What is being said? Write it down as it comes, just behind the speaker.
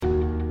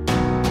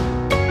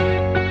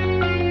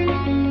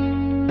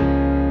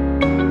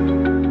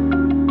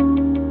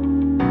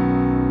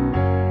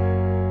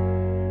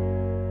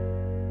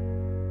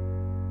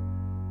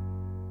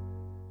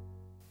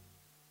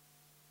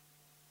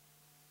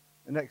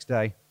next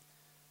day,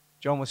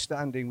 John was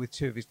standing with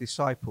two of his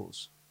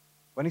disciples.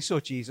 When he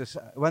saw Jesus,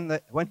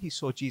 when he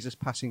saw Jesus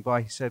passing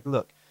by, he said,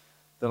 "Look,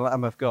 the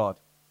Lamb of God."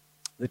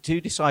 The two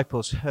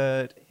disciples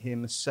heard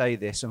him say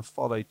this and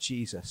followed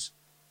Jesus.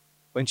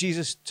 When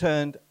Jesus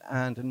turned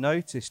and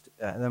noticed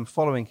them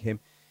following him,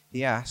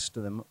 he asked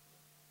them,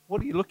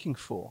 "What are you looking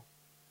for?"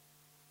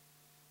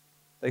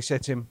 They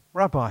said to him,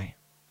 "Rabbi,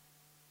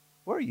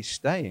 where are you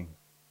staying?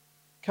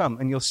 Come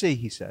and you'll see,"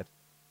 he said.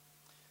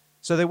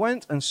 So they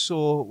went and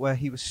saw where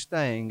he was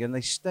staying, and they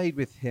stayed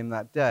with him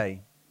that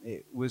day.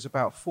 It was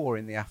about 4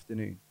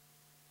 p.m.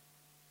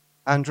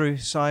 Andrew,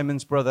 Simon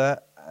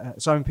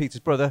Peter's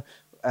brother,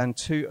 and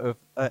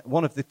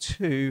one of the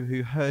two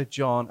who heard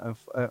John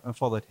and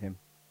followed him.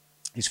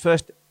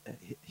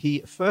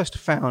 He first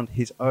found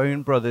his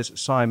own brother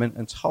Simon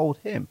and told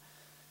him,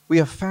 "We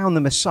have found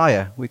the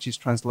Messiah," which is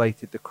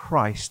translated the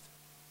Christ.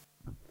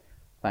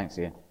 Thanks,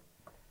 Ian.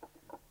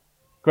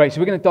 Great,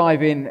 so we're going to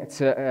dive in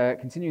to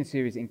continuing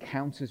series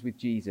Encounters with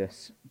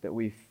Jesus that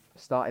we've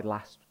started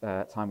last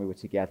time we were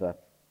together.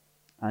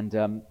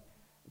 And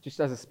just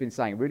as I've been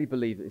saying, I really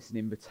believe that it's an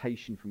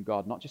invitation from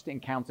God, not just to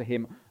encounter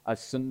him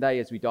as Sunday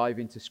as we dive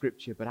into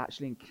Scripture, but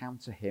actually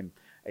encounter him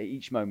at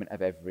each moment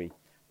of every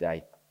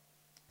day.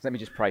 So let me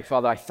just pray.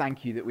 Father, I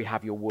thank you that we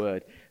have your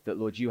word, that,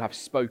 Lord, you have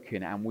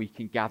spoken and we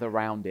can gather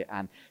around it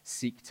and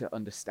seek to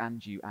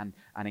understand you and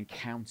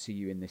encounter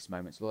you in this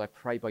moment. So, Lord, I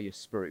pray by your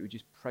Spirit, you're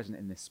just present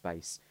in this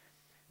space.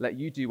 Let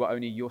you do what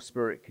only your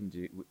Spirit can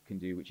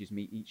do, which is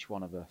meet each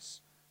one of us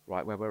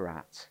right where we're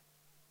at,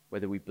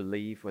 whether we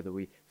believe, whether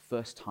we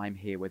first time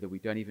here, whether we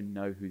don't even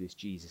know who this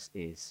Jesus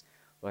is.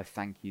 Lord, I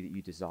thank you that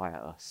you desire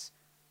us.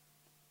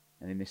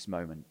 And in this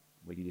moment,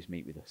 will you just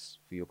meet with us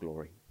for your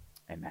glory?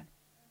 Amen.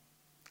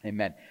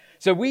 Amen.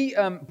 So we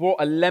bought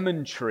a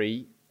lemon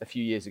tree a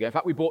few years ago. In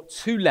fact, we bought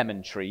 2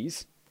 lemon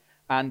trees.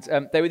 And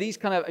they were these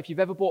kind of, if you've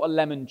ever bought a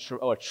lemon tree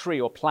or a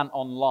tree or plant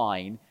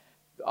online,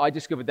 I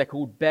discovered they're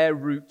called bare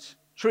root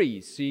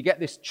trees. So you get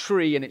this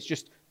tree and it's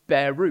just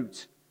bare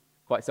root.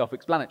 Quite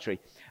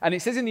self-explanatory. And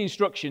it says in the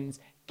instructions,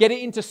 get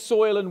it into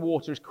soil and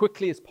water as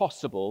quickly as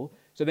possible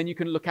so then you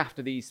can look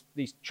after these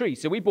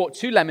trees. So we bought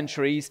 2 lemon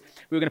trees.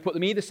 We were going to put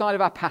them either side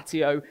of our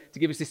patio to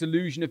give us this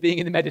illusion of being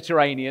in the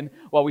Mediterranean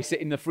while we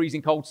sit in the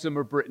freezing cold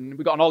summer of Britain.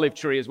 We've got an olive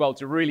tree as well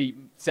to really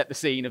set the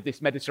scene of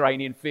this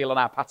Mediterranean feel on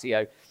our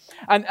patio.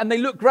 And they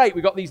look great.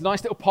 We got these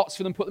nice little pots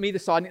for them, put them either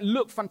side, and it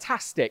looked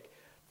fantastic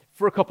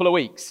for a couple of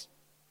weeks.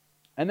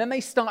 And then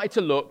they started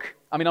to look,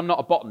 I mean, I'm not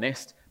a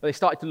botanist, but they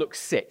started to look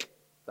sick.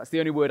 That's the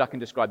only word I can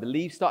describe. The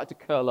leaves started to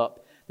curl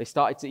up. They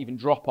started to even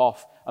drop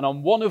off. And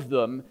on one of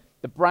them,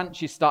 the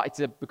branches started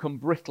to become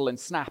brittle and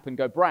snap and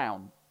go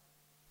brown.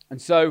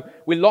 And so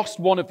we lost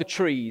one of the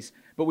trees,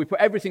 but we put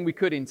everything we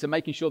could into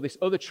making sure this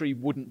other tree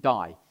wouldn't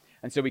die.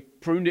 And so we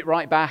pruned it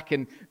right back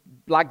and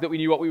blagged that we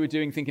knew what we were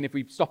doing, thinking if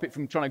we stop it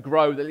from trying to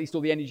grow, at least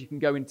all the energy can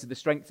go into the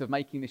strength of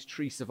making this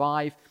tree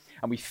survive.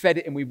 And we fed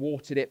it and we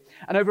watered it.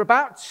 And over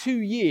about 2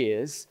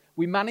 years,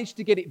 we managed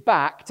to get it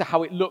back to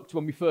how it looked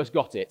when we first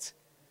got it.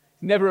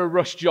 Never a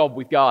rush job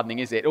with gardening,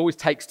 is it? It always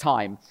takes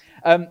time.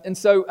 And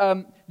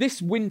so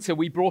this winter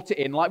we brought it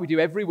in like we do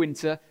every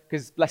winter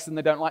because bless them,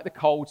 they don't like the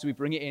cold, so we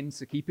bring it in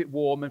to keep it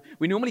warm. And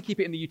we normally keep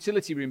it in the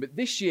utility room, but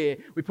this year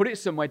we put it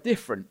somewhere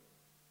different.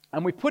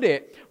 And we've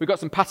got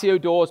some patio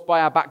doors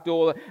by our back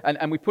door,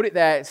 and we put it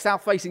there,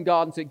 south-facing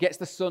garden, so it gets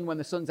the sun when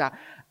the sun's out.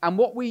 And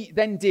what we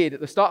then did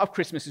at the start of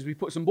Christmas is we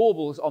put some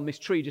baubles on this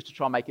tree just to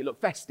try and make it look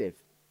festive.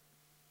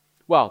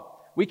 Well,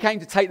 we came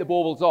to take the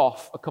baubles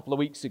off a couple of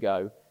weeks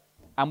ago,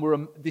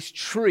 and this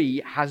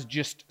tree has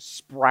just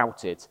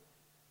sprouted.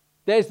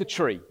 There's the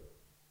tree.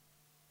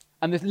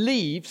 And the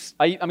leaves,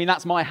 I mean,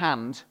 that's my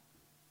hand.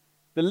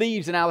 The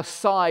leaves are now the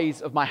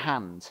size of my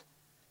hand.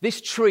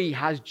 This tree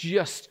has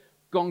just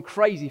gone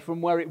crazy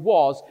from where it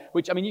was,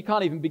 which, I mean, you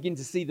can't even begin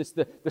to see this,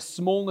 the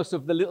smallness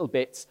of the little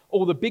bits,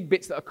 or the big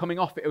bits that are coming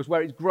off it, is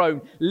where it's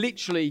grown,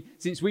 literally,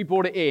 since we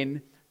brought it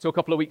in to a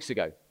couple of weeks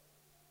ago.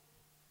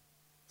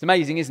 It's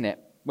amazing, isn't it?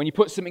 When you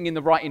put something in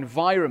the right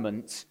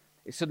environment,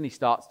 it suddenly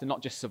starts to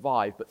not just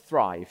survive, but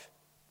thrive.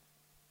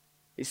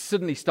 It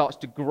suddenly starts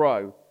to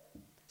grow.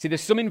 See,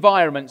 there's some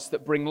environments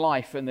that bring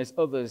life, and there's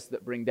others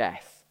that bring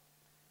death.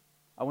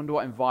 I wonder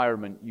what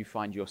environment you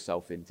find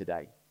yourself in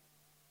today.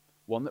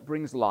 One that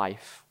brings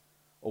life,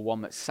 or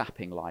one that's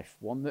sapping life.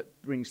 One that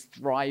brings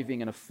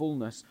thriving and a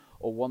fullness,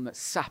 or one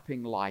that's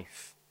sapping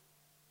life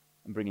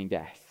and bringing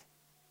death.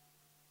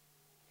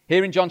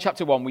 Here in John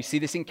chapter 1, we see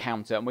this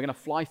encounter, and we're going to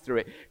fly through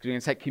it, because we're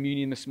going to take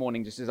communion this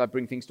morning just as I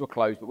bring things to a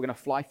close, but we're going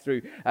to fly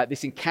through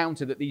this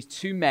encounter that these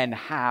 2 men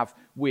have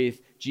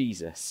with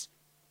Jesus.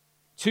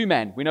 2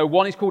 men. We know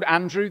one is called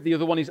Andrew, the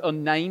other one is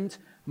unnamed.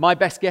 My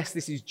best guess,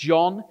 this is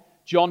John.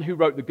 John, who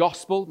wrote the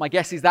gospel. My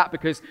guess is that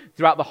because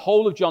throughout the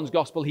whole of John's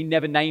gospel, he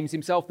never names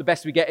himself. The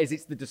best we get is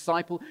it's the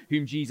disciple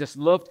whom Jesus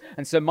loved.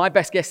 And so my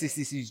best guess is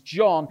this is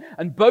John.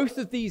 And both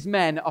of these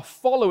men are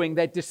following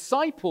their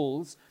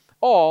disciples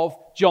of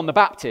John the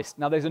Baptist.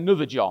 Now, there's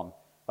another John.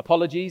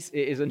 Apologies,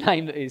 it is a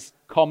name that is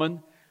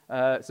common.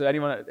 So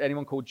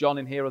anyone called John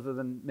in here other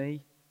than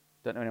me?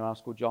 Don't know anyone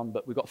else called John,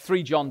 but we've got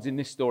 3 Johns in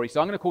this story. So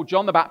I'm going to call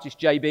John the Baptist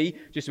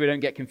JB, just so we don't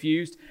get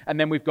confused. And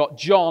then we've got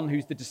John,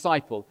 who's the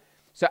disciple.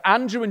 So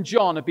Andrew and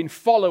John have been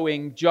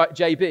following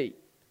JB.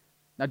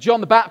 Now,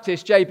 John the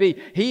Baptist,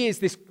 JB, he is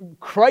this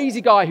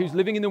crazy guy who's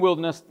living in the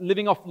wilderness,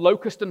 living off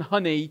locust and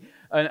honey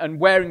and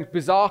wearing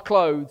bizarre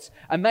clothes.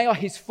 And they are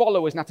his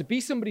followers. Now, to be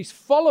somebody's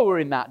follower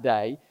in that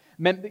day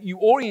meant that you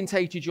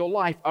orientated your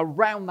life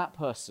around that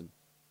person.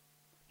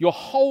 Your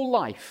whole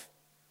life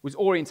was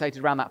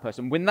orientated around that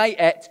person. When they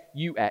ate,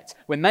 you ate.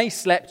 When they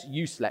slept,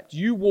 you slept.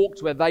 You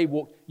walked where they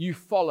walked. You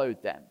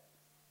followed them.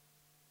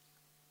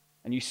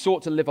 And you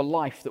sought to live a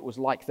life that was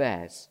like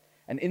theirs.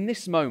 And in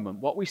this moment,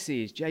 what we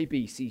see is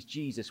JB sees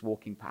Jesus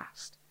walking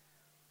past.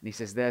 And he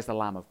says, there's the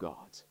Lamb of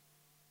God.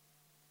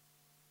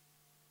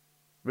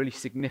 Really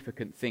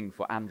significant thing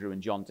for Andrew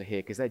and John to hear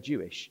because they're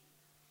Jewish.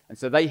 And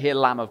so they hear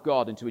Lamb of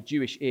God, and to a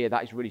Jewish ear,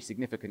 that is really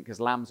significant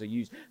because lambs are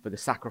used for the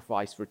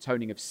sacrifice, for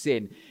atoning of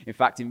sin. In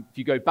fact, if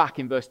you go back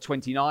in verse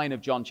 29 of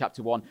John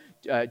chapter 1,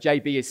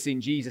 JB has seen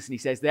Jesus, and he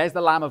says, there's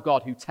the Lamb of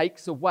God who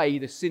takes away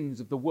the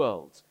sins of the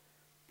world.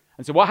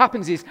 And so what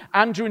happens is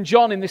Andrew and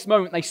John in this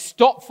moment, they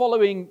stop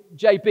following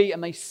JB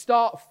and they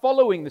start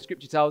following, the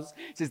scripture tells us,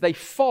 it says they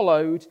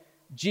followed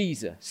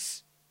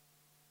Jesus.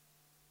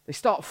 They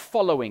start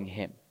following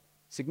him.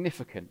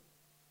 Significant.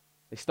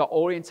 They start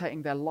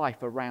orientating their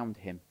life around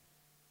him.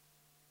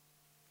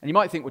 And you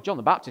might think, well, John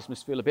the Baptist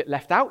must feel a bit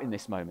left out in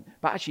this moment.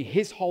 But actually,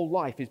 his whole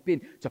life has been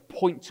to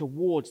point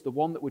towards the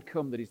one that would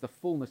come, that is the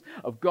fullness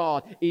of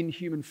God in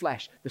human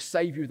flesh, the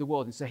Savior of the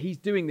world. And so he's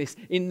doing this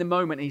in the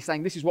moment. And he's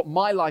saying, this is what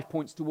my life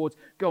points towards.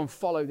 Go and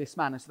follow this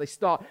man. And so they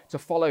start to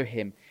follow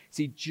him.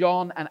 See,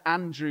 John and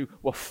Andrew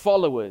were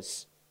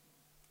followers.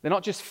 They're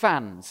not just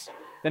fans.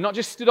 They're not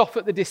just stood off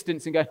at the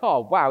distance and going,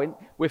 oh, wow,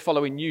 we're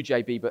following you,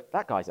 JB, but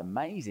that guy's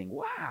amazing.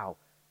 Wow.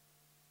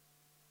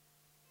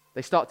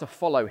 They start to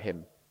follow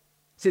him.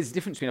 See, there's a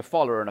difference between a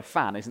follower and a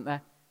fan, isn't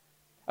there?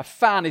 A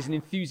fan is an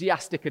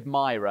enthusiastic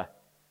admirer.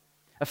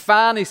 A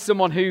fan is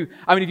someone who,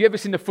 have you ever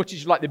seen the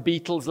footage of like the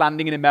Beatles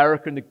landing in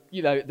America and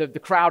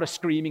the crowd are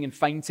screaming and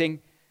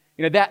fainting?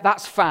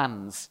 That's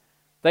fans.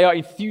 They are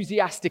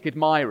enthusiastic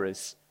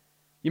admirers.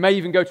 You may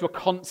even go to a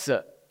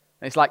concert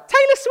and it's like,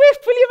 Taylor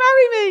Swift, will you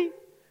marry me?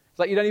 It's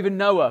like you don't even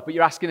know her, but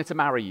you're asking her to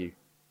marry you.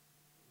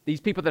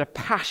 These people that are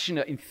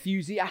passionate,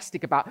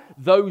 enthusiastic about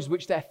those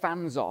which they're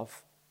fans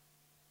of.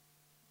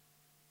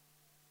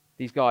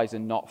 These guys are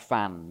not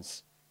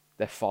fans,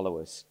 they're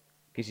followers.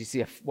 Because you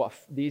see,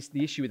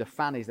 the issue with a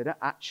fan is they don't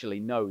actually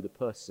know the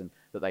person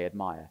that they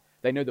admire.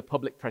 They know the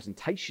public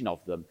presentation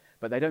of them,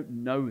 but they don't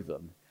know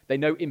them. They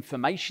know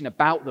information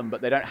about them,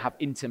 but they don't have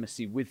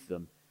intimacy with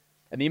them.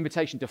 And the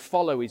invitation to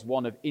follow is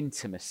one of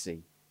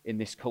intimacy in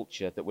this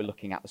culture that we're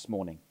looking at this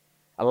morning.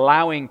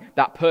 Allowing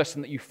that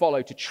person that you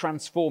follow to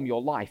transform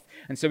your life.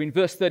 And so in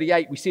verse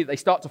 38, we see that they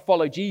start to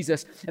follow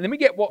Jesus. And then we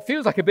get what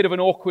feels like a bit of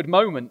an awkward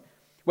moment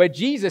where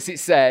Jesus, it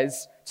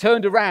says,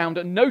 turned around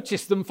and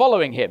noticed them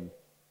following him.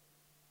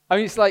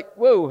 It's like,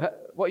 whoa,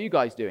 what are you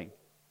guys doing?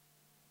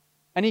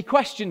 And he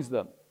questions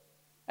them.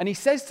 And he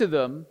says to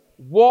them,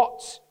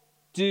 what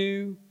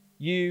do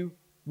you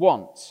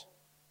want?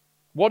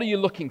 What are you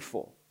looking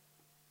for?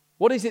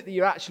 What is it that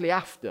you're actually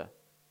after?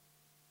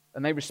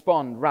 And they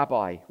respond,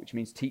 Rabbi, which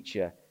means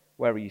teacher,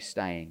 where are you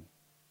staying?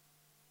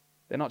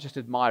 They're not just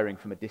admiring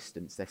from a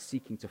distance, they're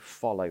seeking to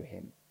follow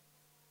him.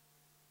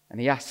 And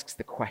he asks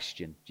the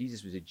question.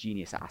 Jesus was a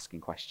genius at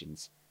asking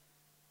questions.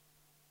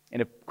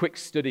 In a quick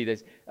study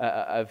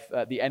of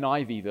the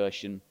NIV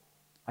version,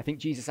 I think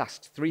Jesus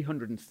asks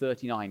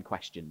 339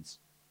 questions.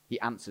 He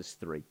answers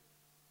 3.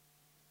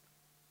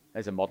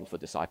 There's a model for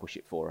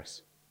discipleship for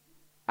us.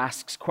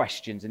 Asks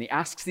questions, and he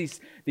asks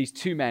these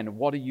 2 men,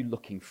 what are you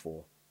looking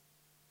for?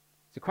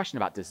 It's a question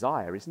about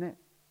desire, isn't it?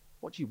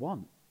 What do you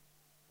want?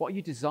 What are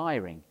you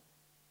desiring?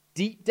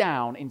 Deep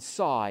down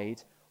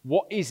inside,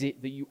 what is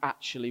it that you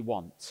actually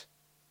want?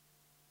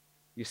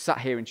 You sat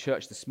here in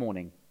church this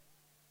morning.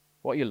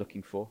 What are you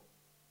looking for?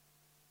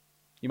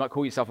 You might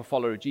call yourself a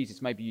follower of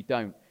Jesus. Maybe you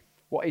don't.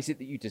 What is it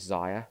that you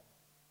desire?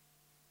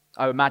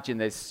 I imagine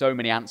there's so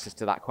many answers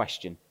to that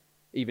question,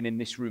 even in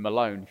this room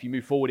alone. If you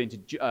move forward into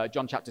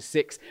John chapter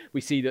 6,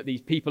 we see that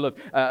these people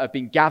have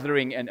been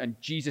gathering and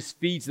Jesus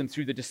feeds them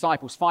through the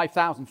disciples.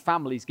 5,000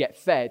 families get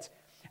fed.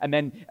 And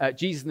then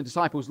Jesus and the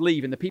disciples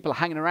leave, and the people are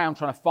hanging around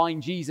trying to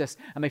find Jesus,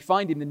 and they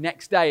find him the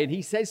next day, and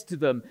he says to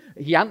them,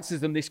 he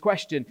answers them this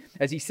question,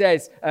 as he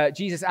says,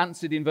 Jesus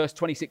answered in verse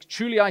 26,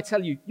 truly I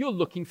tell you, you're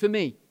looking for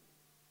me.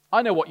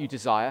 I know what you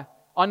desire,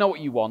 I know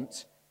what you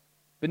want,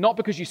 but not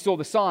because you saw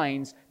the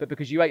signs, but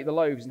because you ate the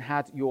loaves and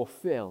had your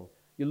fill.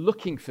 You're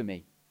looking for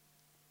me,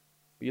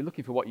 but you're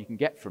looking for what you can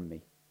get from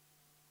me.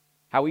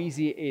 How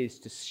easy it is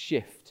to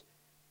shift.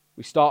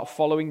 We start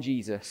following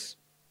Jesus,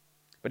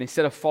 but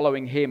instead of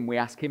following him, we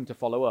ask him to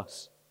follow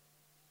us.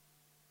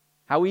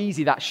 How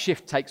easy that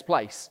shift takes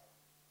place.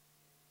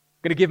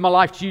 I'm going to give my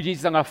life to you,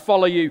 Jesus. I'm going to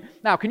follow you.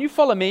 Now, can you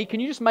follow me? Can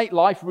you just make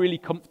life really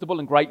comfortable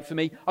and great for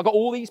me? I've got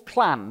all these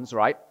plans,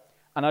 right?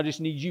 And I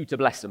just need you to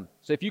bless them.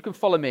 So if you can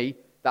follow me,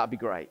 that would be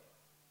great.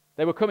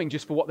 They were coming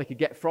just for what they could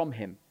get from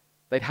him.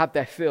 They'd had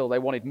their fill. They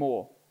wanted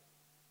more.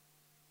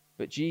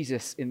 But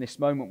Jesus, in this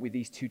moment with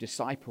these two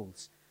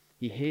disciples,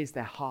 he hears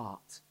their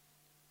heart,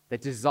 their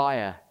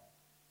desire.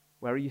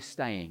 Where are you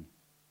staying?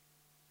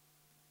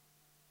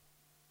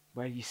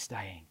 Where are you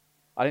staying?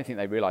 I don't think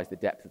they realized the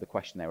depth of the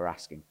question they were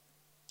asking.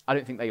 I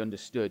don't think they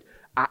understood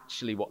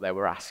actually what they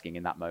were asking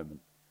in that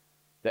moment.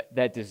 That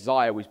their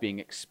desire was being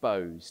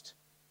exposed.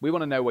 We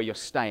want to know where you're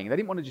staying. They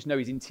didn't want to just know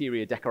his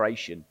interior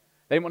decoration.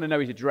 They didn't want to know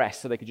his address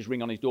so they could just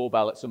ring on his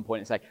doorbell at some point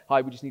and say,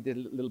 "Hi, we just need a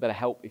little bit of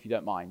help if you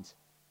don't mind."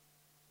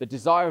 The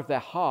desire of their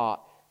heart,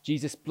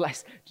 Jesus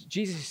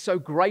is so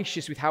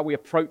gracious with how we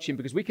approach him,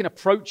 because we can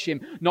approach him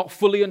not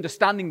fully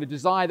understanding the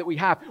desire that we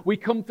have. We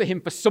come for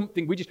him for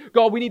something.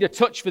 God, we need a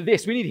touch for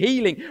this. We need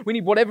healing. We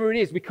need whatever it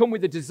is. We come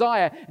with a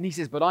desire, and he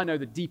says, but I know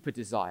the deeper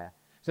desire.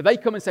 So they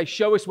come and say,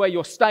 show us where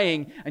you're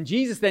staying. And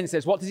Jesus then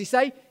says, what does he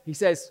say? He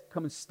says,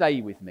 come and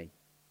stay with me.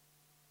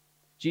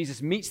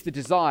 Jesus meets the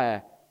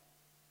desire,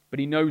 but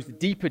he knows the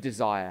deeper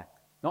desire.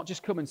 Not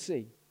just come and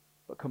see,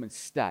 but come and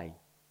stay.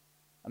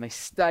 And they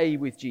stay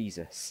with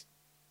Jesus.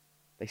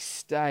 They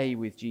stay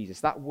with Jesus.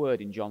 That word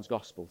in John's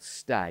Gospel,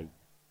 stay,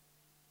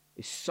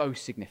 is so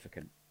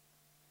significant.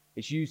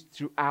 It's used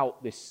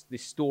throughout this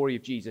story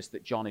of Jesus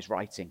that John is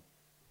writing.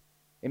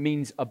 It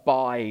means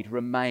abide,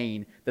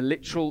 remain. The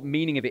literal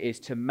meaning of it is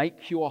to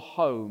make your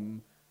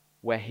home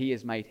where he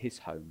has made his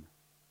home.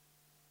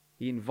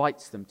 He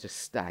invites them to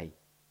stay,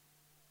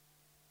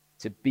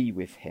 to be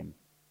with him.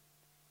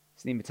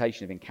 It's the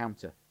invitation of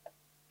encounter.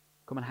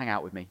 Come and hang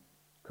out with me.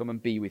 Come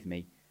and be with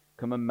me.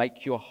 Come and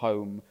make your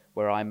home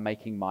where I'm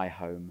making my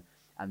home.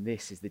 And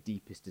this is the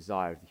deepest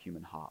desire of the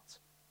human heart.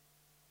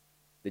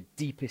 The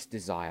deepest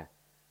desire.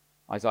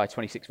 Isaiah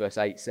 26 verse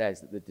 8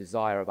 says that the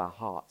desire of our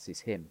hearts is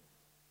him.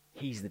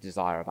 He's the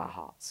desire of our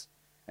hearts.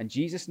 And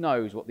Jesus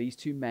knows what these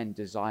two men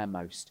desire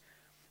most.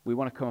 We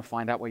want to come and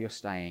find out where you're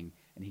staying.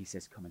 And he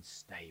says, come and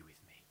stay with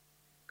me.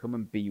 Come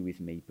and be with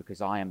me,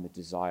 because I am the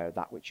desire of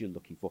that which you're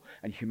looking for.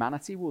 And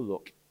humanity will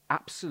look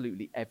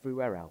absolutely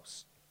everywhere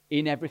else,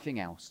 in everything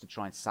else, to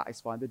try and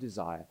satisfy the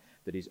desire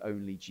that is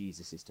only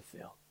Jesus is to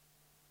fill.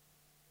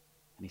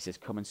 And he says,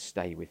 come and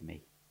stay with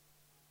me.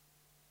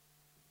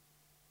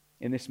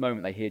 In this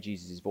moment, they hear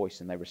Jesus' voice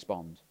and they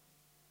respond.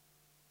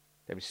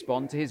 They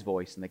respond to his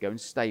voice and they go and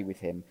stay with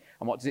him.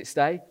 And what does it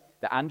say?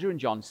 That Andrew and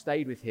John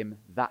stayed with him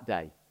that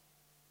day.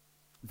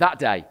 That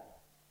day.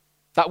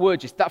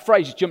 That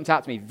phrase just jumped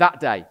out to me.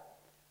 That day.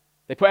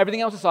 They put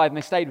everything else aside and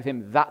they stayed with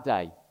him that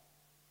day.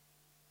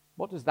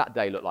 What does that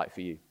day look like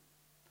for you?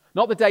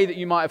 Not the day that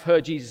you might have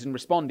heard Jesus and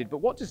responded, but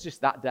what does just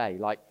that day,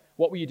 like,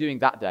 what were you doing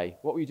that day?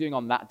 What were you doing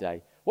on that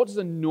day? What does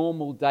a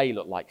normal day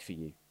look like for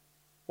you?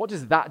 What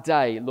does that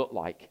day look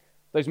like?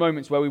 Those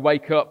moments where we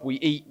wake up, we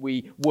eat,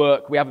 we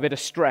work, we have a bit of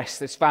stress,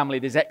 there's family,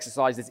 there's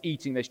exercise, there's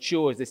eating, there's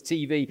chores, there's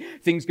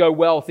TV, things go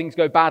well, things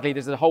go badly,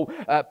 there's a whole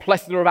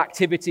plethora of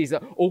activities,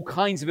 all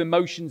kinds of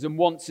emotions and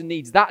wants and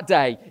needs. That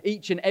day,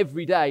 each and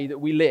every day that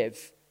we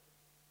live,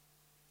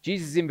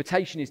 Jesus'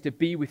 invitation is to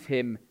be with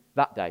him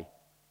that day.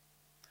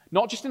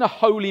 Not just in a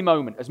holy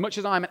moment. As much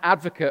as I'm an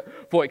advocate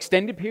for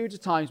extended periods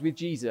of times with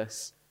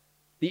Jesus,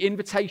 the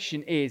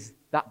invitation is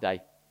that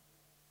day.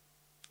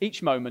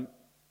 Each moment,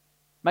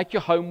 make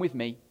your home with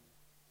me.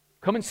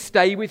 Come and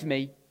stay with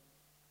me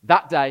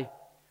that day.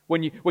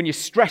 When you're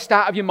stressed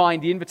out of your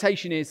mind, the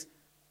invitation is,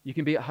 you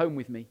can be at home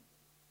with me.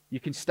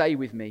 You can stay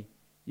with me.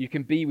 You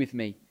can be with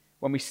me.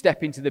 When we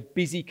step into the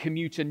busy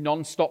commuter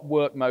non-stop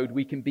work mode,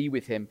 we can be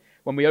with him.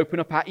 When we open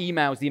up our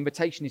emails, the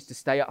invitation is to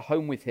stay at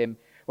home with him.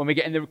 When we're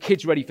getting the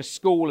kids ready for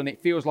school and it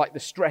feels like the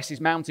stress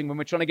is mounting, when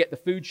we're trying to get the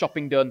food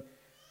shopping done,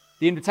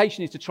 the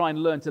invitation is to try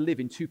and learn to live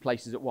in two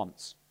places at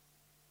once.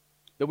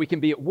 That we can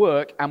be at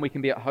work and we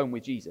can be at home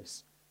with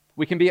Jesus.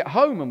 We can be at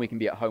home and we can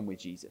be at home with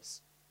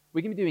Jesus.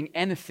 We can be doing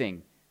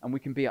anything and we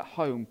can be at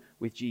home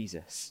with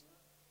Jesus.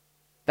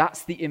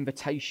 That's the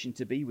invitation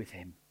to be with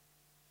him.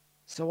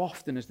 So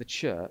often as the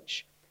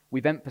church,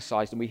 we've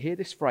emphasized, and we hear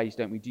this phrase,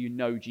 don't we? Do you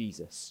know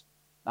Jesus?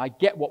 Now, I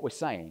get what we're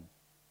saying,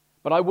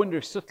 but I wonder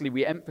if subtly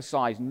we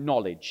emphasize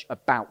knowledge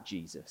about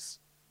Jesus.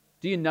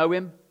 Do you know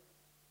him?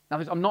 Now,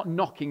 I'm not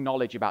knocking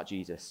knowledge about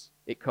Jesus.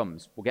 It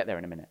comes. We'll get there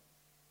in a minute.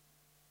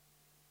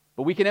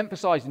 But we can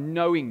emphasize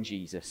knowing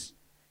Jesus.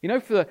 You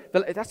know,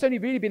 that's only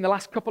really been the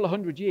last couple of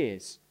 100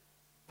 years.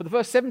 For the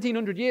first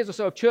 1700 years or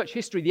so of church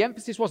history, the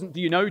emphasis wasn't,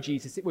 do you know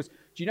Jesus? It was, do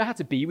you know how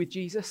to be with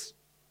Jesus?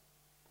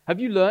 Have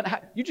you learned?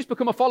 You just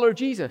become a follower of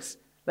Jesus.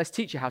 Let's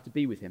teach you how to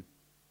be with him.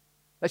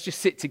 Let's just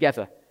sit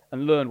together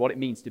and learn what it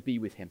means to be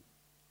with him.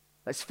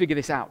 Let's figure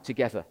this out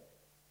together.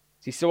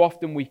 See, so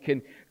often we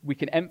can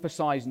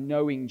emphasize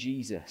knowing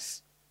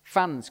Jesus.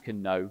 Fans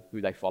can know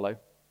who they follow,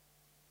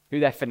 who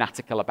they're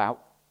fanatical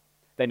about.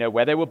 They know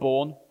where they were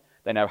born.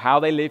 They know how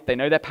they lived. They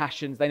know their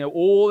passions. They know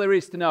all there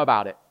is to know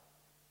about it.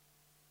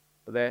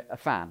 But they're a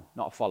fan,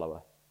 not a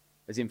follower.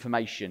 There's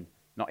information,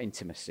 not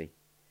intimacy.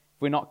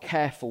 If we're not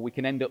careful, we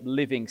can end up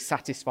living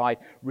satisfied,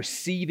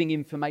 receiving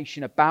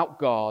information about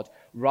God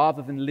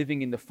rather than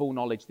living in the full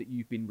knowledge that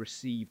you've been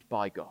received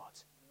by God.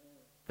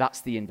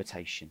 That's the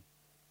invitation.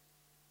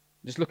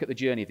 Just look at the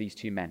journey of these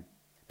two men.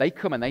 They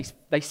come and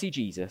they see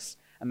Jesus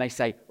and they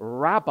say,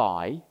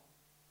 Rabbi,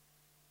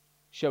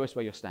 show us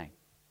where you're staying.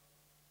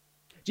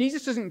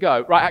 Jesus doesn't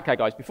go, right, okay,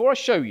 guys, before I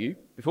show you,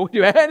 before we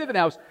do anything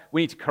else,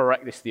 we need to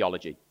correct this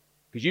theology.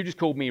 Because you just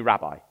called me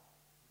rabbi.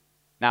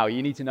 Now,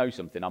 you need to know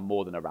something. I'm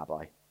more than a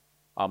rabbi.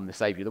 I'm the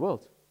Savior of the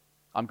world.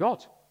 I'm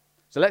God.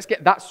 So let's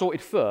get that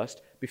sorted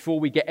first before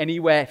we get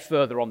anywhere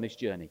further on this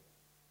journey.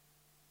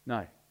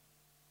 No.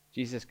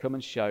 Jesus says, come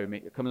and show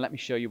me. Come and let me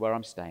show you where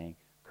I'm staying.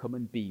 Come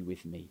and be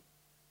with me.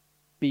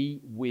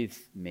 Be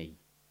with me.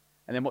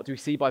 And then what do we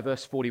see by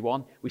verse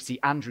 41? We see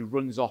Andrew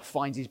runs off,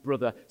 finds his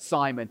brother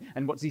Simon.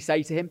 And what does he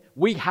say to him?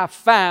 We have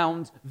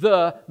found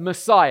the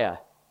Messiah.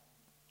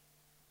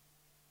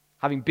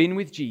 Having been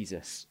with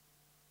Jesus,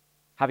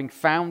 having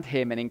found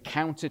him and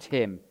encountered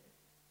him,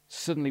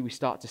 suddenly we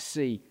start to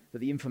see that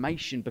the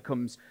information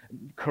becomes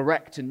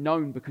correct and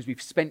known because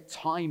we've spent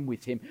time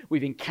with him,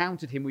 we've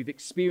encountered him, we've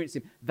experienced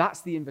him.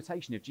 That's the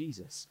invitation of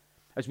Jesus.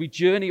 As we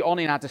journey on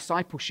in our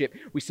discipleship,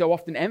 we so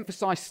often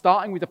emphasize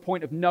starting with a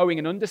point of knowing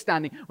and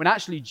understanding, when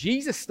actually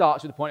Jesus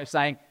starts with the point of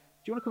saying, do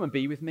you want to come and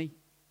be with me?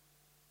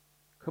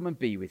 Come and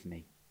be with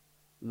me.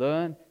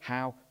 Learn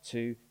how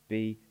to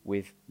be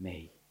with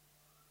me.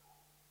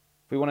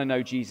 If we want to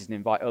know Jesus and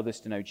invite others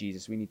to know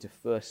Jesus, we need to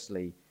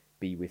firstly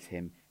be with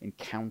him,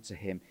 encounter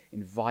him,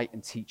 invite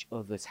and teach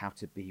others how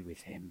to be with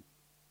him.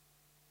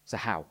 So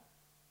how?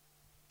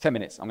 10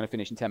 minutes. I'm going to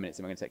finish in 10 minutes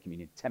and we're going to take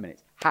communion. 10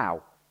 minutes.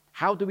 How?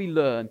 How do we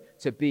learn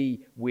to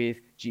be with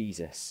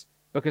Jesus?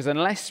 Because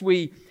unless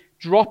we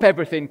drop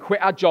everything,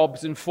 quit our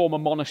jobs and form a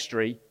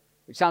monastery,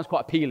 which sounds quite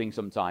appealing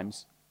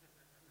sometimes,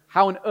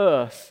 how on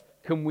earth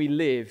can we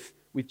live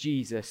with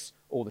Jesus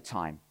all the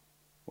time?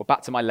 Well,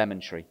 back to my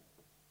lemon tree.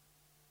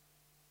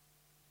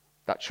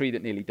 That tree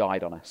that nearly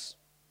died on us.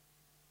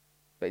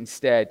 But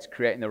instead,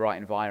 creating the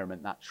right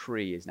environment, that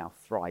tree is now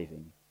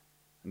thriving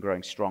and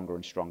growing stronger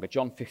and stronger.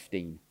 John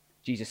 15,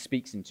 Jesus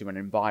speaks into an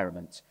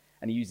environment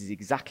and he uses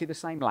exactly the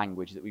same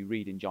language that we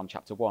read in John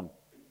chapter 1.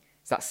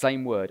 It's that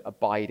same word,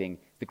 abiding.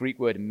 The Greek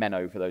word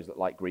meno, for those that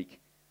like Greek.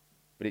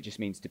 But it just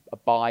means to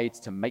abide,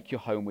 to make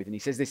your home with. And he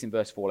says this in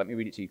verse 4. Let me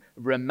read it to you.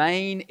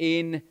 Remain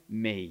in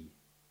me.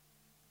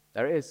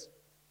 There it is.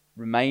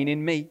 Remain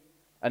in me,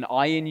 and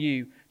I in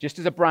you. Just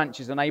as a branch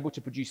is unable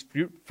to produce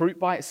fruit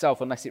by itself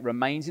unless it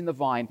remains in the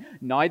vine,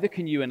 neither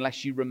can you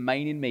unless you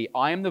remain in me.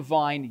 I am the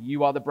vine,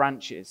 you are the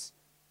branches.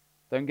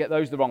 Don't get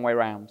those the wrong way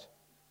around.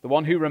 The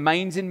one who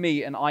remains in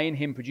me and I in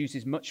him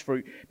produces much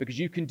fruit, because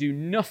you can do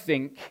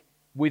nothing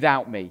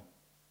without me.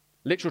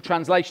 Literal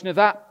translation of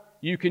that,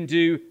 you can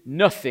do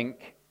nothing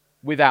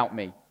without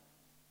me.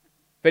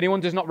 If anyone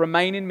does not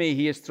remain in me,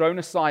 he is thrown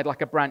aside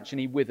like a branch and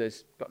he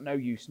withers. Got no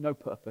use, no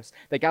purpose.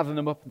 They gather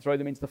them up and throw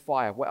them into the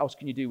fire. What else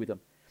can you do with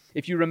them?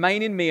 If you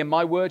remain in me and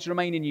my words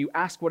remain in you,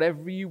 ask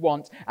whatever you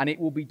want and it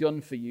will be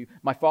done for you.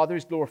 My Father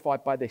is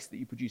glorified by this, that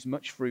you produce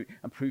much fruit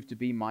and prove to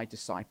be my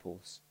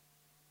disciples.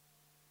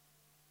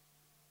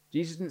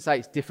 Jesus didn't say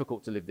it's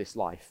difficult to live this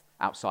life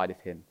outside of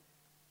him.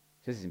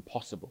 He says it's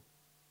impossible.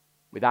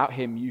 Without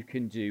him, you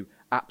can do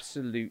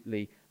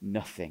absolutely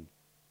nothing.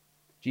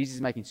 Jesus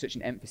is making such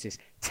an emphasis.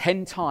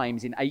 10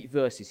 times in 8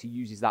 verses, he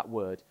uses that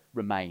word,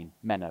 remain,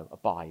 meno,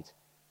 abide.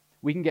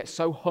 We can get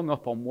so hung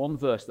up on one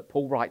verse that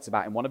Paul writes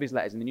about in one of his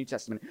letters in the New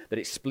Testament that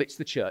it splits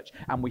the church,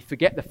 and we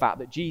forget the fact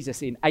that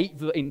Jesus in 8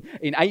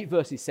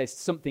 verses says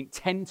something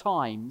 10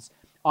 times.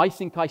 I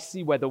think I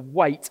see where the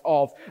weight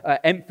of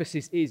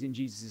emphasis is in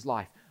Jesus'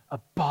 life.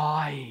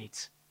 Abide.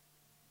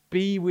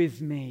 Be with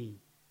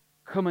me.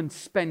 Come and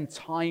spend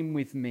time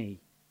with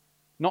me.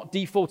 Not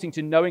defaulting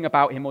to knowing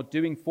about him or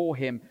doing for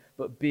him,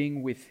 but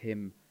being with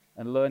him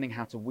and learning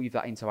how to weave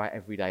that into our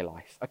everyday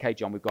life. Okay,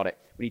 John, we've got it.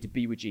 We need to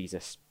be with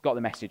Jesus. Got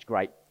the message,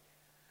 great.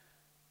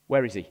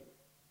 Where is he? If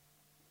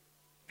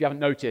you haven't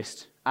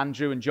noticed,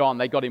 Andrew and John,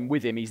 they got him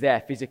with him. He's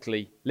there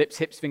physically. Lips,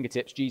 hips,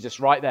 fingertips, Jesus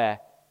right there.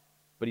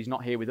 But he's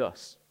not here with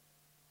us.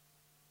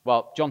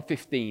 Well, John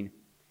 15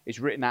 is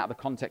written out of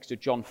the context of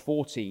John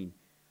 14,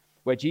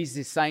 where Jesus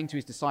is saying to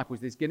his disciples,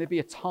 there's going to be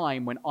a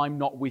time when I'm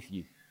not with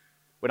you,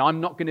 when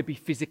I'm not going to be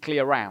physically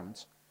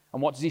around.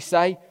 And what does he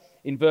say?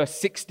 In verse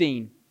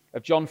 16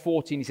 of John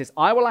 14, he says,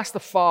 I will ask the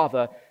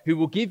Father who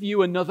will give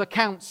you another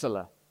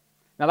counselor.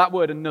 Now that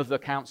word another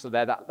counselor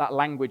there, that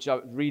language I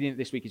was reading it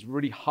this week is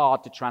really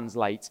hard to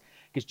translate,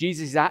 because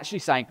Jesus is actually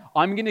saying,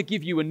 I'm going to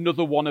give you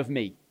another one of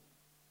me.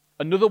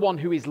 Another one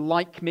who is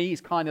like me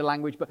is kind of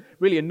language, but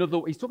really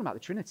he's talking about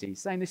the Trinity.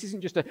 He's saying this isn't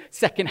just a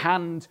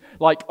second-hand,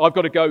 like, I've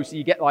got to go, so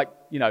you get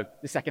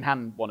the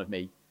second-hand one of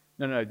me.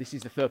 No, this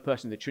is the third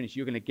person of the Trinity.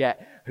 You're going to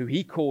get who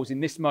he calls in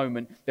this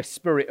moment the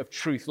Spirit of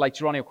truth.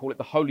 Later on, he'll call it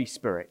the Holy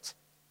Spirit.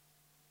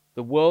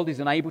 The world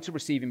is unable to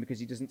receive him because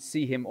he doesn't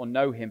see him or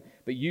know him,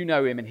 but you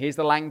know him, and here's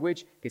the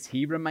language, because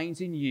he remains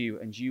in you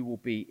and you will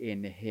be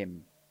in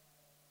him.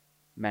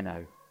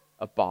 Meno,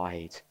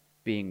 abide,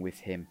 being with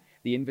him.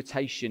 The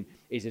invitation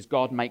is as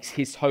God makes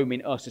his home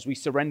in us, as we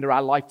surrender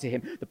our life to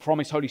him, the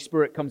promised Holy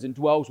Spirit comes and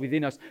dwells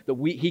within us,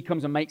 that he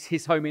comes and makes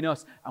his home in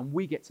us, and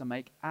we get to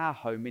make our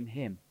home in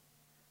him.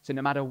 So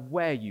no matter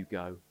where you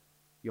go,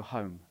 you're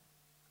home.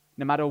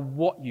 No matter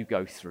what you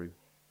go through,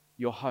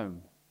 your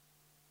home.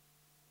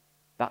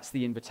 That's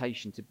the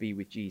invitation to be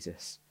with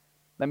Jesus.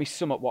 Let me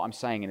sum up what I'm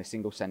saying in a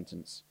single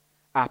sentence.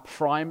 Our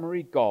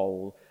primary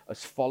goal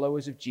as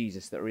followers of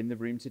Jesus that are in the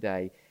room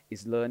today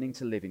is learning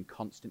to live in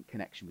constant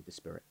connection with the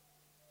Spirit.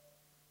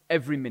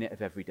 Every minute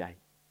of every day,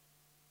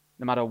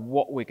 no matter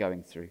what we're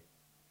going through.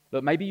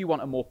 Look, maybe you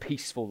want a more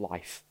peaceful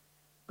life.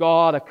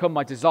 God, I come,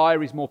 my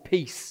desire is more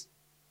peace.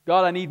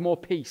 God, I need more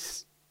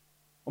peace.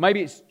 Or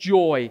maybe it's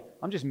joy.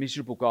 I'm just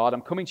miserable, God.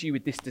 I'm coming to you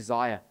with this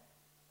desire.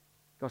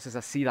 God says, I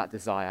see that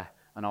desire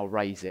and I'll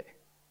raise it.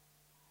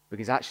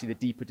 Because actually the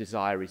deeper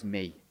desire is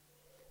me.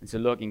 And so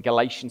look, in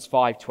Galatians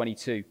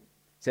 5:22, it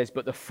says,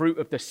 but the fruit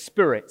of the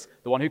Spirit,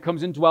 the one who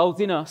comes and dwells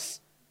in us,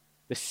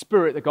 the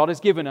Spirit that God has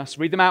given us,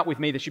 read them out with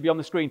me, they should be on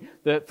the screen.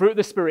 The fruit of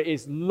the Spirit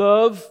is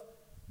love,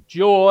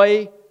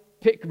 joy,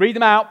 read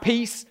them out,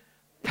 peace,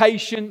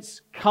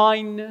 patience,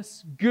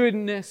 kindness,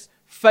 goodness,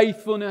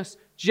 faithfulness,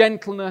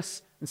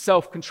 gentleness, and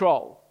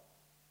self-control.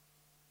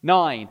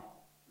 9.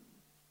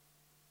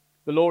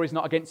 The law is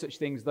not against such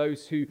things.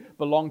 Those who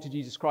belong to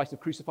Jesus Christ have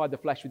crucified the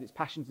flesh with its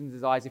passions and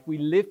desires. If we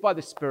live by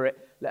the Spirit,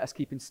 let us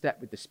keep in step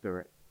with the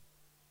Spirit.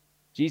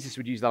 Jesus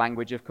would use the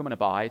language of come and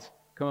abide,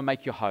 come and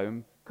make your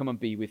home, come and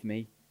be with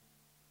me.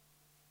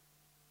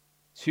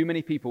 Too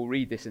many people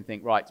read this and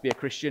think, right, to be a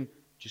Christian,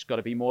 just got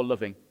to be more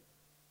loving.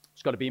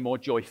 Just got to be more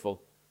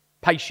joyful.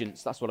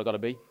 Patience, that's what I've got to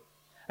be.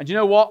 And you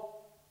know what?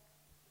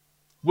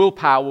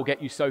 Willpower will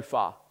get you so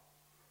far.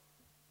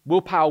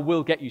 Willpower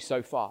will get you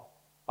so far.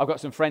 I've got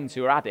some friends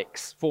who are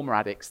addicts, former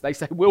addicts. They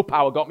say,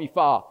 willpower got me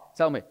far.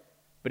 Tell me.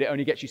 But it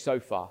only gets you so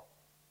far.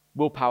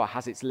 Willpower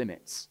has its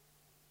limits.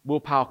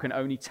 Willpower can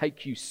only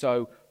take you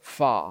so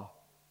far.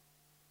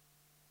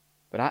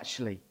 But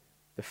actually,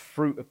 the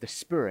fruit of the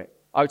Spirit,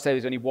 I would say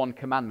there's only one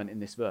commandment in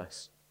this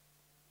verse.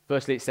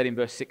 Firstly, it said in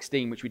verse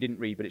 16, which we didn't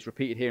read, but it's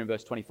repeated here in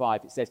verse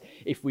 25. It says,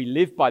 if we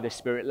live by the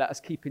Spirit, let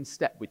us keep in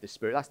step with the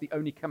Spirit. That's the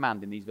only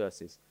command in these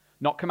verses.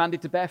 Not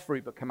commanded to bear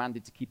fruit, but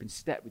commanded to keep in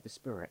step with the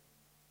Spirit.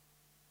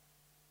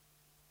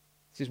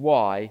 This is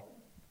why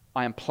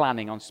I am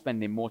planning on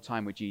spending more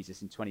time with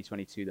Jesus in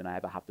 2022 than I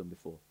ever have done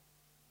before.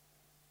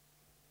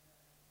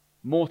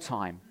 More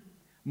time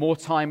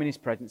in His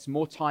presence,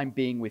 more time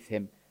being with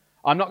Him.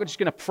 I'm not just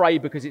going to pray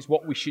because it's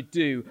what we should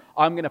do.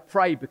 I'm going to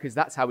pray because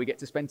that's how we get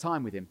to spend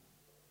time with Him.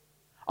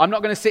 I'm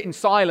not going to sit in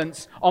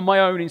silence on my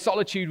own in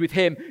solitude with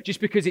Him just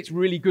because it's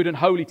really good and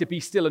holy to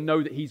be still and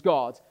know that He's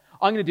God.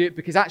 I'm going to do it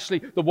because actually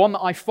the one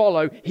that I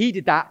follow, He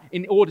did that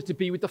in order to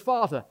be with the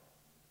Father.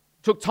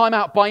 Took time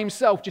out by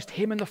Himself, just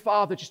Him and the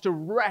Father, just to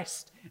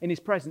rest in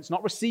His presence.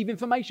 Not receive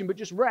information, but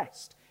just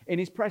rest in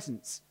His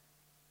presence.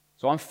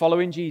 So I'm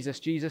following Jesus.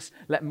 Jesus,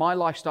 let my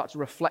life start to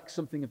reflect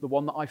something of the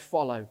one that I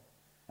follow.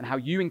 And how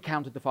you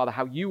encountered the Father,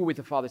 how you were with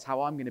the Father is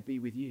how I'm going to be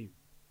with you.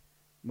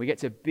 And we get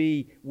to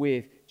be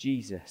with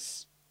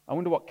Jesus. I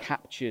wonder what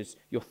captures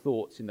your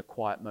thoughts in the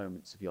quiet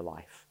moments of your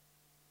life.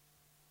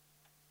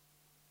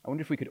 I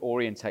wonder if we could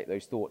orientate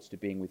those thoughts to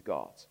being with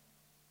God.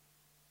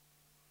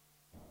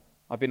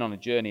 I've been on a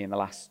journey in the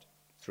last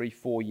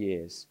 3-4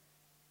 years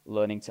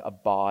learning to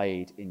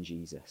abide in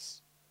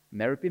Jesus.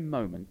 And there have been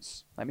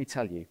moments, let me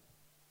tell you,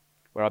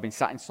 where I've been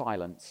sat in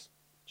silence,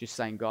 just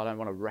saying, God, I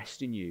want to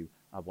rest in you.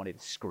 I wanted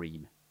to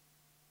scream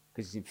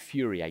because it's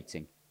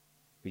infuriating.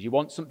 Because you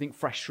want something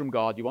fresh from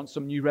God. You want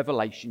some new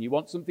revelation. You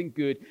want something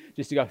good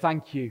just to go,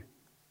 thank you.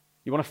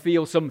 You want to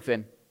feel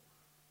something.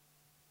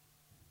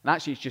 And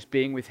actually, it's just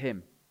being with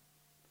Him.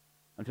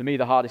 And for me,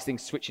 the hardest thing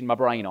is switching my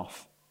brain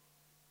off.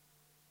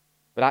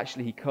 But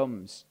actually, He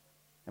comes.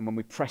 And when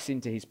we press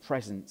into His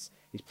presence,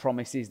 His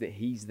promise is that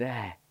He's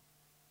there.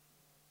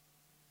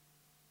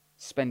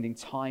 Spending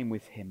time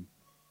with Him.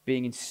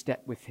 Being in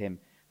step with Him.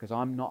 Because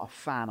I'm not a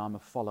fan, I'm a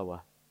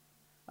follower.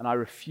 And I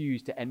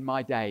refuse to end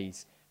my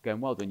days going,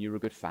 well done, you're a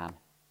good fan.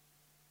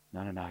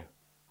 No. I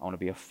want to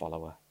be a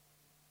follower.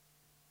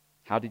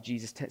 How did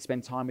Jesus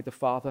spend time with the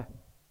Father?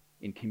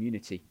 In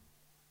community.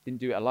 Didn't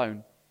do it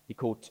alone. He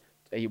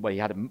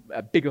had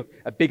a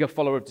bigger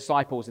follower of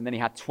disciples, and then He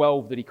had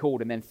 12 that He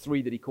called, and then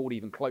 3 that He called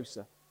even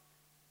closer.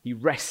 He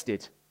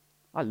rested.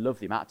 I love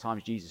the amount of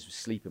times Jesus was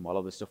sleeping while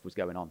other stuff was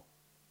going on.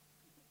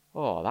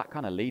 Oh, that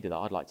kind of leader that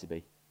I'd like to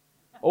be.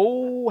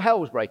 Oh, hell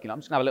was breaking. I'm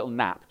just going to have a little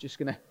nap. Just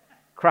going to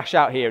crash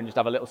out here and just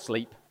have a little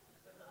sleep.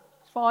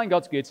 It's fine,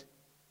 God's good.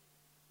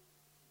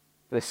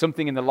 But there's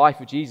something in the life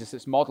of Jesus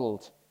that's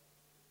modeled.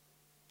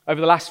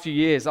 Over the last few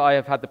years, I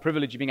have had the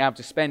privilege of being able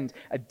to spend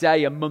a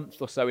day, a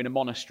month or so in a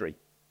monastery.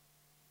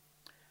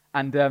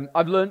 And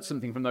I've learned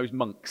something from those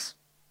monks.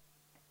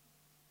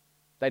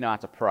 They know how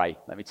to pray,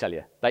 let me tell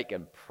you. They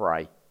can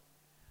pray.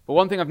 But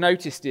one thing I've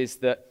noticed is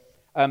that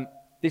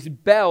this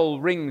bell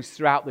rings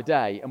throughout the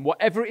day, and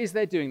whatever it is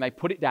they're doing, they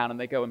put it down and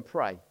they go and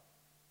pray.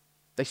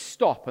 They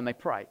stop and they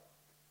pray.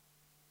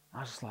 I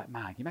was just like,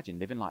 man, can you imagine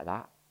living like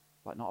that?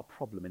 Like not a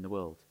problem in the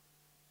world.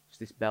 Just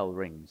this bell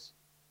rings.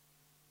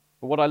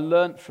 But what I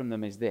learned from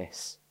them is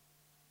this.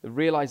 The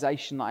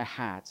realization that I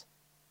had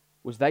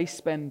was they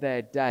spend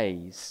their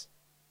days,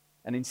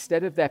 and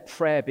instead of their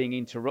prayer being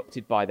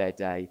interrupted by their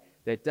day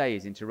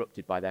is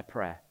interrupted by their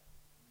prayer.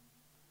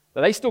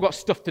 But they still got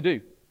stuff to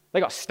do. They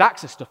got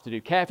stacks of stuff to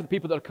do. Care for the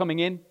people that are coming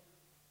in.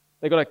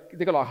 They got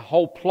a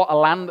whole plot of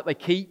land that they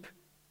keep,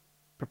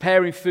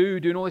 preparing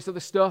food, doing all this other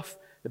stuff.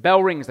 The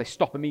bell rings, they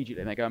stop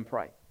immediately and they go and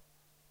pray.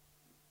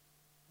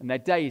 And their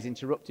day is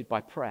interrupted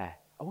by prayer.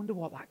 I wonder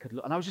what that could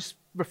look like. And I was just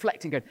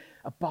reflecting, going,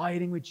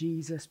 abiding with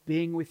Jesus,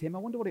 being with him. I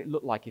wonder what it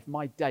looked like if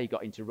my day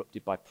got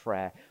interrupted by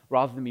prayer,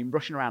 rather than me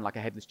rushing around like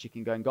a headless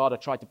chicken going, God, I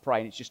tried to pray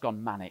and it's just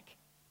gone manic.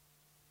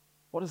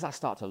 What does that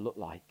start to look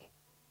like?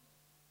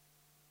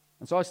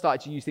 And so I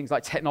started to use things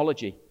like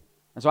technology.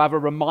 And so I have a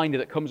reminder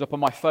that comes up on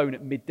my phone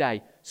at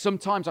midday.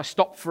 Sometimes I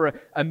stop for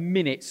a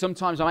minute.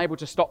 Sometimes I'm able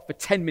to stop for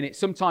 10 minutes.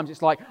 Sometimes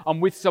it's like I'm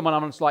with someone,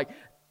 I'm just like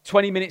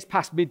 20 minutes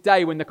past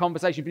midday when the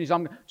conversation finishes,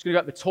 I'm just going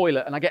to go to the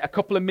toilet, and I get a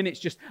couple of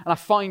minutes and I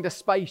find a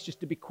space just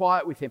to be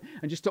quiet with him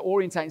and just to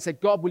orientate and say,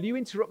 God, will you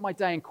interrupt my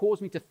day and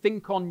cause me to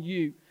think on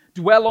you,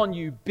 dwell on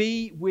you,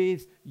 be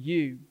with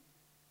you?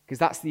 Because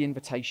that's the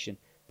invitation.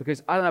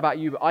 Because I don't know about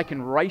you, but I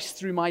can race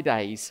through my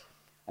days,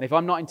 and if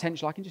I'm not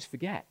intentional, I can just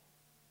forget.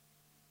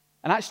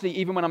 And actually,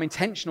 even when I'm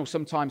intentional,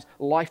 sometimes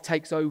life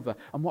takes over.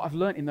 And what I've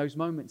learned in those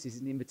moments is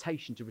an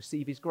invitation to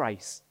receive his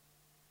grace.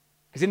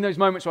 Because in those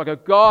moments where I go,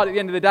 God, at the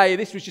end of the day,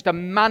 this was just a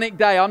manic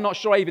day. I'm not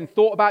sure I even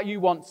thought about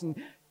you once.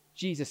 And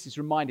Jesus is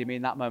reminding me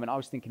in that moment, I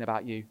was thinking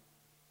about you.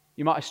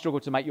 You might have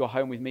struggled to make your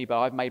home with me, but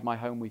I've made my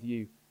home with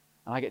you.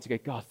 And I get to go,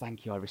 God,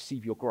 thank you. I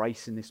receive your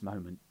grace in this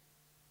moment.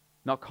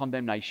 Not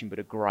condemnation, but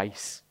a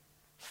grace.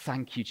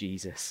 Thank you,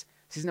 Jesus.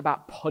 This isn't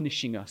about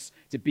punishing us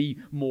to be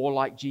more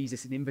like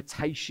Jesus, an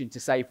invitation to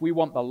say, if we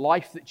want the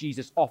life that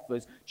Jesus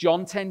offers,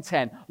 John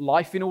 10:10,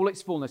 life in all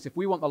its fullness, if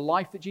we want the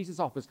life that Jesus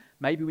offers,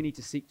 maybe we need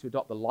to seek to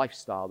adopt the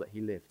lifestyle that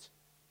he lived.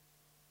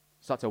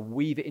 Start to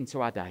weave it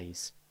into our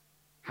days.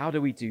 How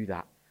do we do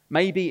that?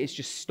 Maybe it's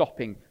just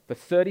stopping for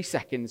 30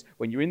 seconds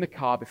when you're in the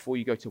car before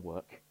you go to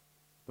work,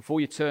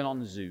 before you turn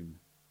on Zoom,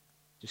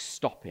 just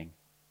stopping,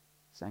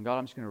 saying, God,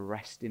 I'm just going to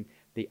rest in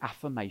the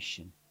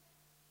affirmation.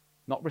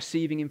 Not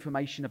receiving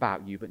information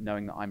about you, but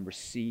knowing that I'm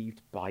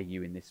received by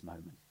you in this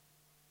moment.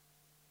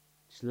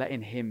 Just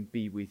letting him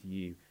be with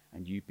you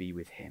and you be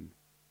with him.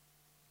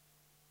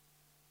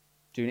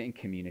 Doing it in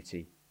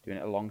community, doing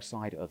it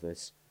alongside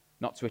others,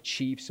 not to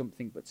achieve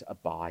something, but to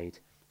abide.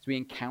 As we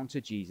encounter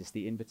Jesus,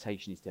 the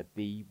invitation is to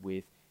be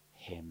with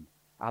him.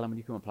 Alan, when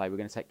you come and play, we're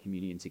going to take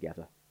communion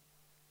together.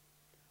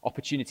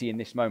 Opportunity in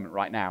this moment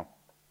right now,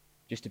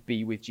 just to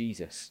be with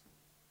Jesus.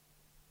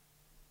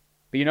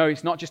 But you know,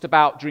 it's not just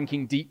about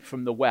drinking deep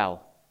from the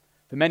well.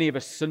 For many of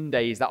us,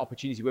 Sunday is that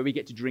opportunity where we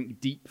get to drink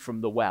deep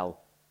from the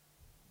well.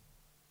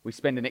 We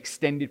spend an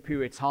extended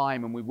period of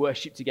time and we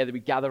worship together, we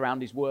gather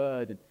around his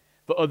word. And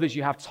for others,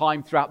 you have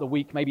time throughout the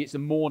week. Maybe it's a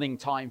morning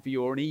time for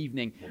you or an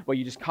evening where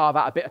you just carve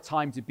out a bit of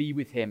time to be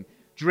with him.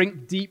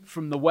 Drink deep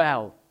from the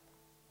well.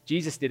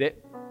 Jesus did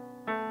it.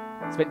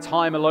 Spent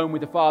time alone with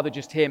the Father,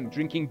 just him,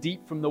 drinking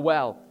deep from the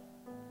well.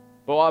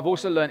 But what I've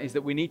also learned is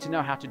that we need to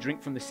know how to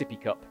drink from the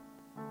sippy cup.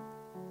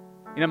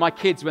 You know, my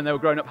kids, when they were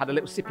growing up, had a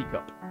little sippy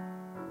cup.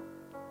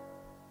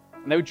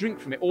 And they would drink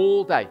from it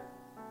all day.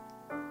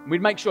 And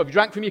we'd make sure, if you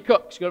drank from your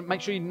cup, you've got to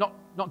make sure you're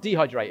not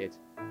dehydrated.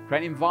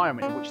 Create an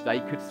environment in which they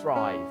could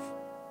thrive.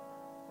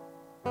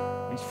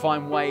 And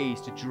find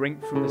ways to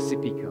drink from the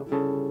sippy cup.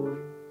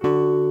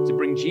 To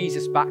bring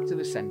Jesus back to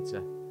the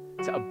center.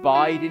 To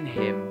abide in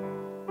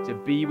him. To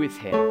be with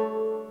him.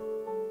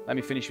 Let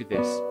me finish with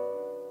this.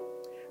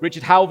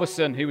 Richard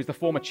Halverson, who was the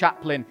former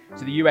chaplain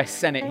to the US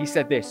Senate, he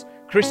said this: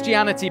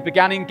 Christianity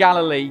began in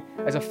Galilee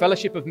as a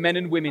fellowship of men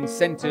and women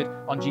centered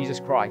on Jesus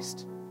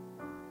Christ.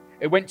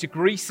 It went to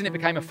Greece and it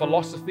became a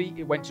philosophy.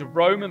 It went to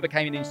Rome and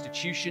became an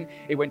institution.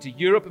 It went to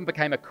Europe and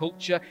became a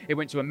culture. It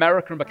went to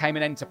America and became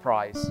an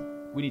enterprise.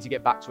 We need to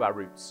get back to our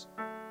roots.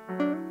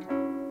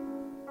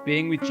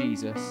 Being with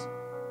Jesus,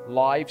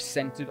 lives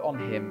centered on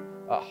him,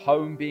 at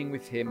home being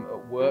with him,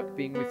 at work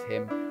being with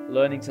him,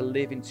 learning to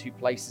live in two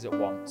places at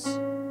once.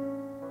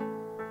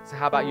 So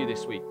how about you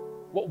this week?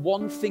 What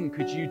one thing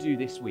could you do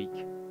this week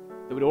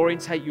that would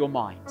orientate your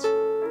mind?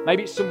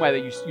 Maybe it's somewhere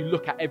that you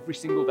look at every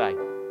single day.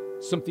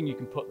 Something you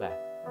can put there.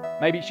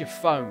 Maybe it's your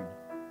phone.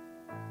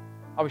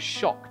 I was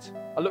shocked.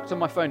 I looked on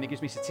my phone, it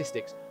gives me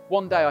statistics.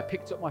 One day I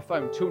picked up my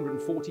phone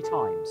 240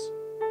 times.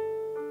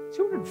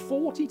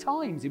 240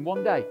 times in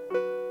one day.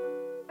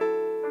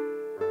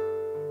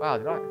 Wow,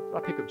 did I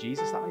pick up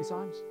Jesus that many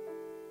times?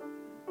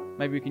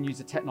 Maybe we can use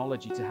the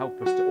technology to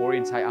help us to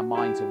orientate our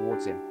mind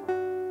towards him.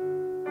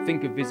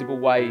 Think of visible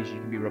ways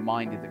you can be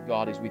reminded that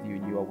God is with you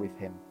and you are with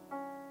him.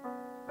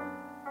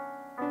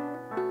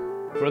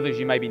 For others,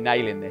 you may be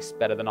nailing this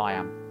better than I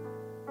am.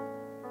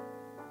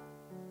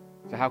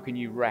 So how can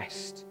you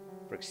rest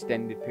for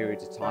extended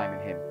periods of time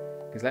in him?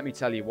 Because let me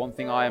tell you, one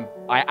thing I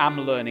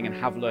am learning and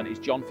have learned is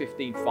John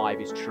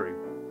 15:5 is true.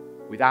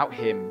 Without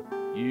him,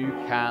 you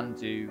can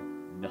do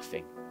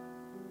nothing.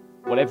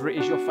 Whatever it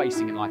is you're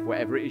facing in life,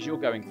 whatever it is you're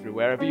going through,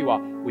 wherever you are,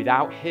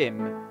 without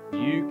him,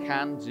 you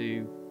can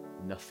do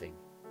nothing.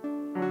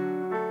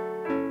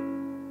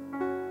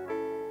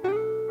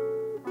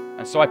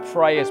 And so I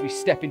pray as we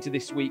step into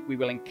this week, we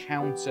will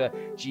encounter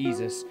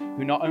Jesus,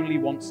 who not only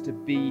wants to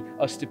be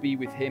us to be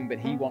with him, but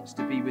he wants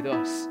to be with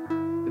us.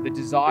 That the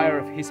desire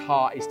of his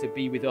heart is to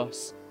be with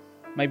us.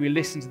 May we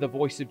listen to the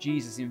voice of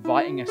Jesus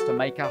inviting us to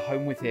make our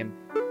home with him.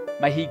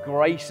 May he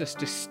grace us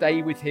to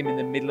stay with him in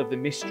the middle of the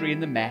mystery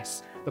and the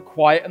mess, the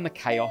quiet and the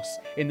chaos,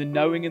 in the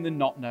knowing and the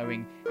not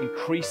knowing,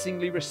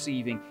 increasingly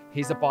receiving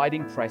his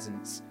abiding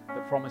presence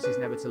that promises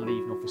never to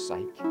leave nor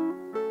forsake.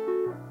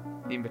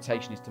 The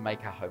invitation is to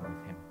make our home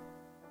with him.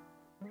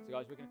 So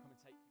guys, we're going to come